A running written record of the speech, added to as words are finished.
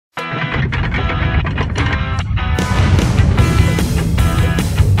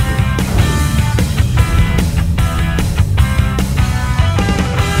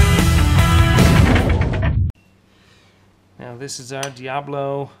this is our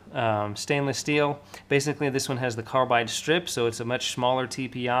Diablo stainless steel. Basically this one has the carbide strip, so it's a much smaller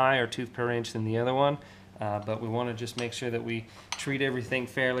TPI or tooth per inch than the other one. But we want to just make sure that we treat everything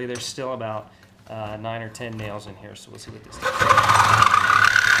fairly. There's still about 9 or 10 nails in here, so we'll see what this does.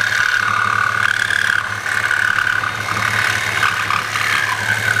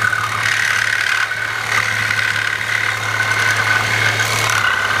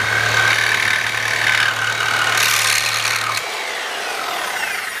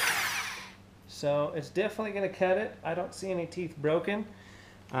 So it's definitely going to cut it. I don't see any teeth broken.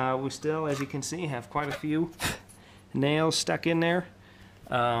 We still, as you can see, have quite a few nails stuck in there.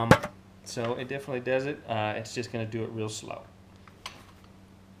 So it definitely does it. It's just going to do it real slow.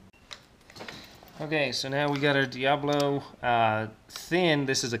 Okay, so now we got our Diablo thin.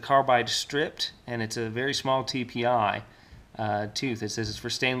 This is a carbide stripped, and it's a very small TPI tooth. It says it's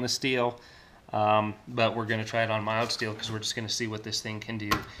for stainless steel. But we're going to try it on mild steel because we're just going to see what this thing can do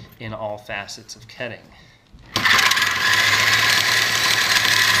in all facets of cutting.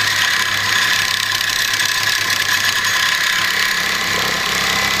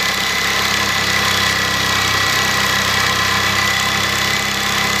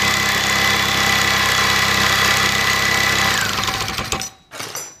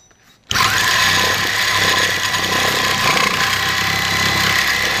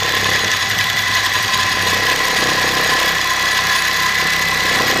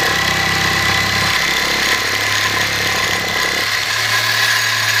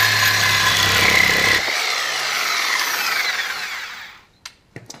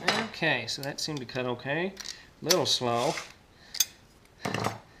 Okay, so that seemed to cut okay. A little slow.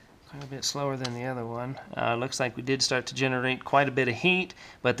 Quite a bit slower than the other one. Looks like we did start to generate quite a bit of heat,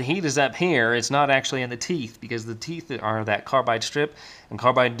 but the heat is up here. It's not actually in the teeth because the teeth are that carbide strip, and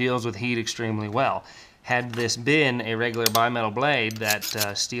carbide deals with heat extremely well. Had this been a regular bimetal blade, that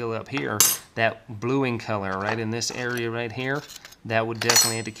steel up here, that bluing color right in this area right here, that would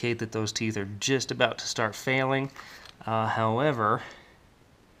definitely indicate that those teeth are just about to start failing. However,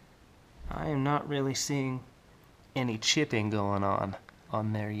 I am not really seeing any chipping going on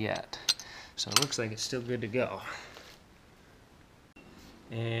there yet. So it looks like it's still good to go.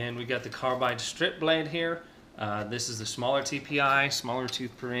 And we got the carbide strip blade here. This is the smaller TPI, smaller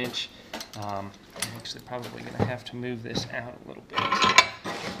tooth per inch. I'm actually probably going to have to move this out a little bit.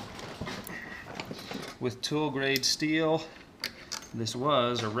 With tool grade steel, this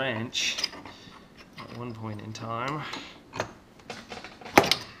was a wrench at one point in time.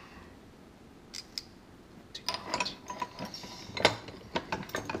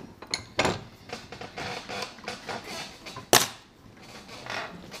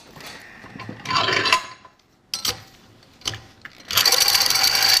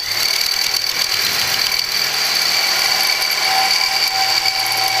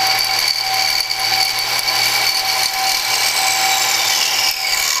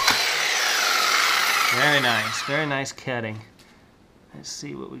 Very nice cutting. Let's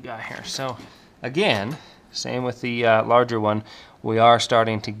see what we got here. So again, same with the larger one, we are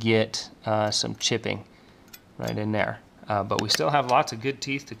starting to get some chipping right in there. But we still have lots of good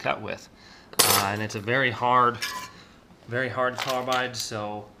teeth to cut with. And it's a very hard carbide,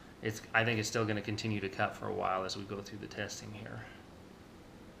 so I think it's still going to continue to cut for a while as we go through the testing here.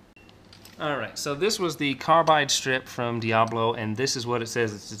 Alright, so this was the carbide strip from Diablo, and this is what it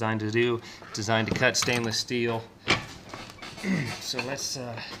says it's designed to do. It's designed to cut stainless steel. So let's,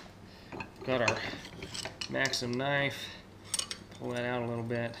 got our Maxim knife, pull that out a little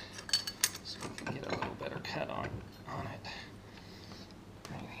bit so we can get a little better cut on it.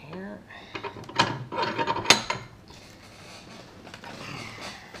 Right here.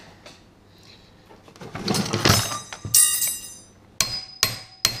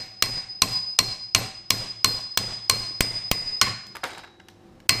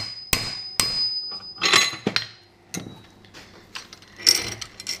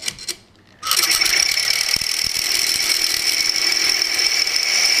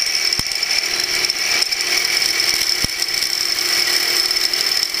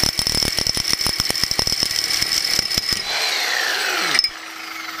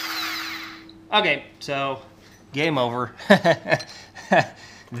 Okay, so game over.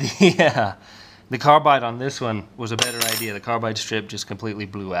 The carbide on this one was a better idea. The carbide strip just completely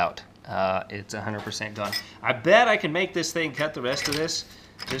blew out. It's 100% gone. I bet I can make this thing cut the rest of this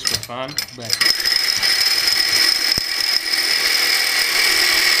just for fun, but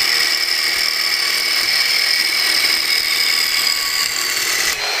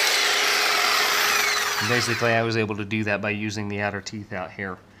basically I was able to do that by using the outer teeth out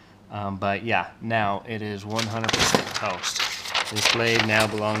here. But yeah, now it is 100% toast. This blade now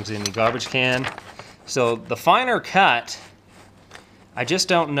belongs in the garbage can. So the finer cut, I just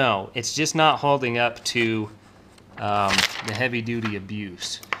don't know. It's just not holding up to the heavy-duty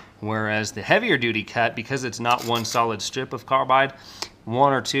abuse. Whereas the heavier-duty cut, because it's not one solid strip of carbide,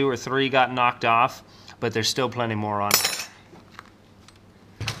 1 or 2 or 3 got knocked off, but there's still plenty more on it.